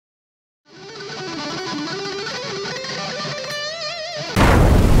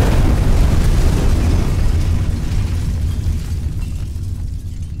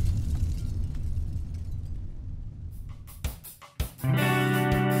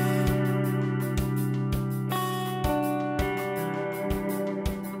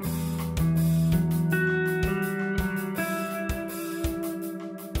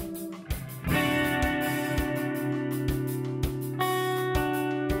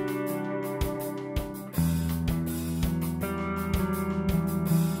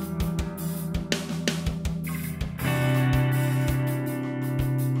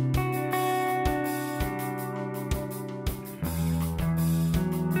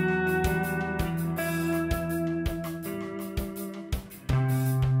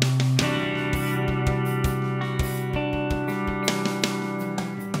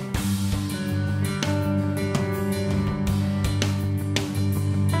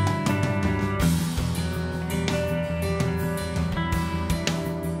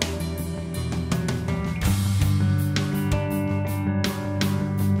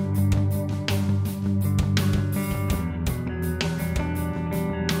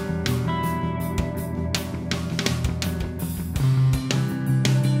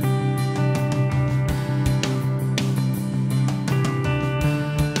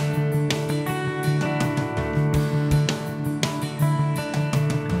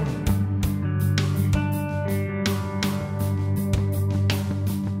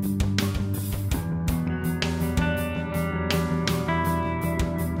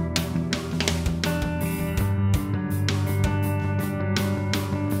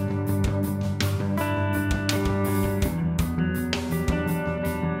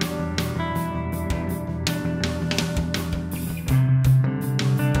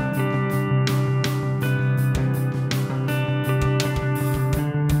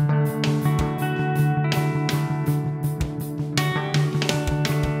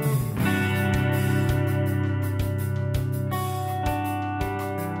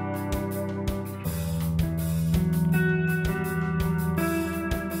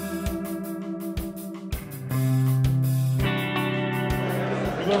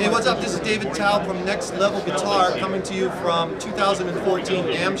Hey, what's up? This is David Taub from Next Level Guitar, coming to you from 2014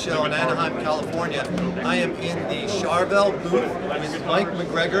 NAMM show in Anaheim, California. I am in the Charvel booth with Mike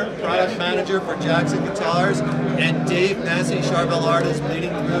McGregor, product manager for Jackson Guitars, and Dave Nassi, Charvel artist, bleeding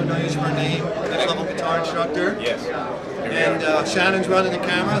through, no use for a name, Next Level Guitar instructor. Yes. And Shannon's running the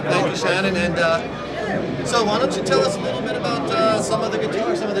camera. Thank you, Shannon. And so why don't you tell us a little bit about some of the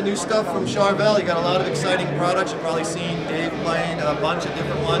guitars, some of the new stuff from Charvel. You got a lot of exciting products. You've probably seen Dave playing a bunch of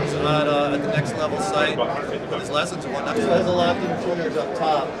different ones at the Next Level site with his lessons and whatnot. So it has a locked-in tuners up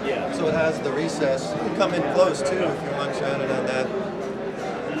top. Yeah. So it has the recess. You can come in close too if you want, Shannon, on that.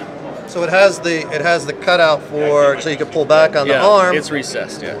 So it has the cutout for so you can pull back on the arm. It's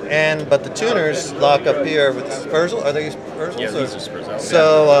recessed, But the tuners lock up here with Spurzel. Are they Spurzels? Yeah, these are Spurzel.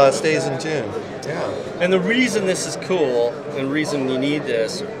 So it stays in tune. Yeah. And the reason this is cool, and the reason you need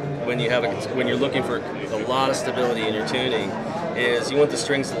this when you're looking for a lot of stability in your tuning, is you want the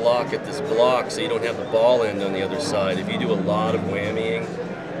strings to lock at this block so you don't have the ball end on the other side. If you do a lot of whammying,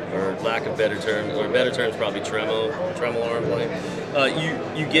 or lack of better terms, or better terms probably tremolo arm playing,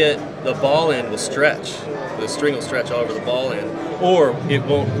 you get the ball end will stretch. The string will stretch all over the ball end, or it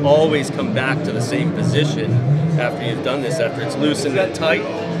won't always come back to the same position after you've done this, after it's loosened and tight.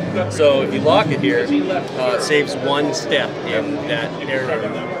 So if you lock it here, it saves one step in that error,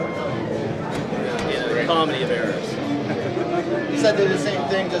 in a comedy of errors. You said they're the same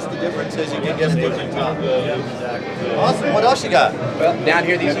thing, just the difference is you can get a different top. Yeah, exactly. Awesome. What else you got? Well, down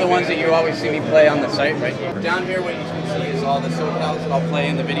here, these are the ones that you always see me play on the site right here. Down here, what you can see is all the SoCals that I'll play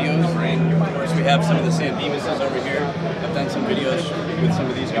in the videos. And of course, we have some of the San Dimases over here. I've done some videos with some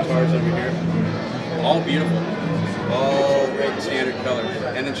of these guitars over here. All beautiful. All great standard colors.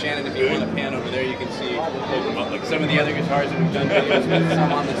 And then Shannon, if you want to pan over there, you can see like some of the other guitars that we've done videos with,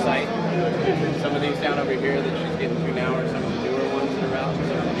 some on the site. Some of these down over here that she's getting to now are some of the newer ones that are out.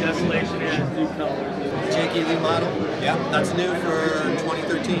 Desolation has new colors. Jake Ely model? Yeah. That's new for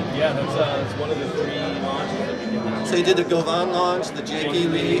 2013. Yeah, that's one of the 3 launches that we did. So you did the Govan launch, the Jake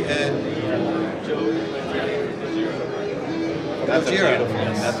Ely, and That's Gojira.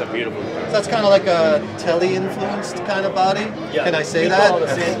 a beautiful guitar. So that's kind of like a Telly-influenced kind of body? Yeah. Can I say we that? Call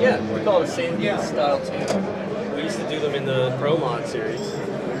it we call it a San Diego style too. We used to do them in the Pro Mod series.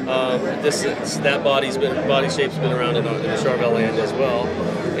 That body shape's been around in the Charvel land as well,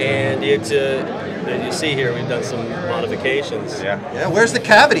 and as you see here, we've done some modifications. Yeah. Where's the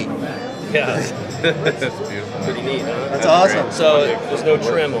cavity? Yeah. That's beautiful. Pretty neat, huh? That's awesome. Great. So there's no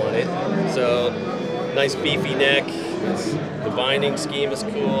trim on it. So nice beefy neck. The binding scheme is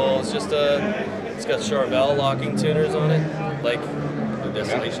cool. It's got Charvel locking tuners on it, like the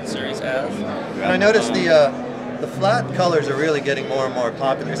Desolation series has. And I noticed the flat colors are really getting more and more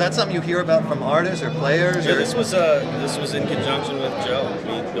popular. Is that something you hear about from artists or players? Yeah, or? this was in conjunction with Joe.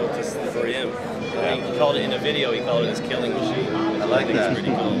 We built this for him. He called it in a video. He called it his killing machine. I like think that. It's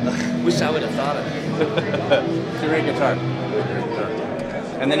pretty cool. Wish I would have thought of it. It's a great guitar.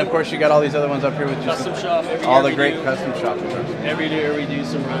 And then of course you got all these other ones up here with just Custom shop. all the great custom shop guitars. Every year we do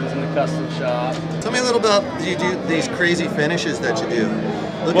some runs in the custom shop. Tell me a little about you do these crazy finishes that you do.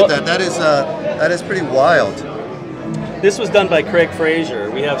 Look at that. That is pretty wild. This was done by Craig Frazier.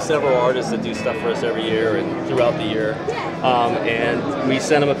 We have several artists that do stuff for us every year and throughout the year. And we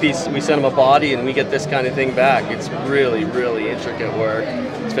send them a body, and we get this kind of thing back. It's really, really intricate work.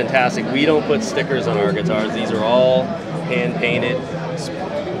 It's fantastic. We don't put stickers on our guitars. These are all hand painted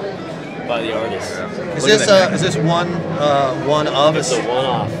by the artists. Is this one of? It's a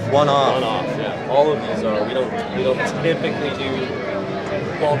one-off. One-off. One-off. Yeah. All of these are. We don't typically do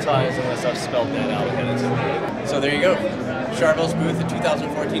multis unless I've spelled that out ahead of time. So there you go. Charvel's booth at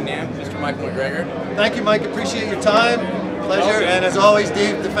 2014 NAMM, Mr. Michael McGregor. Thank you, Mike. Appreciate your time. Pleasure. And as always,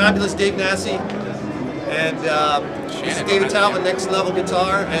 Dave, the fabulous Dave Nassi. And this is David Taub with Next Level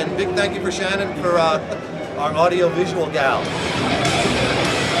Guitar. And big thank you for Shannon for our audio-visual gal.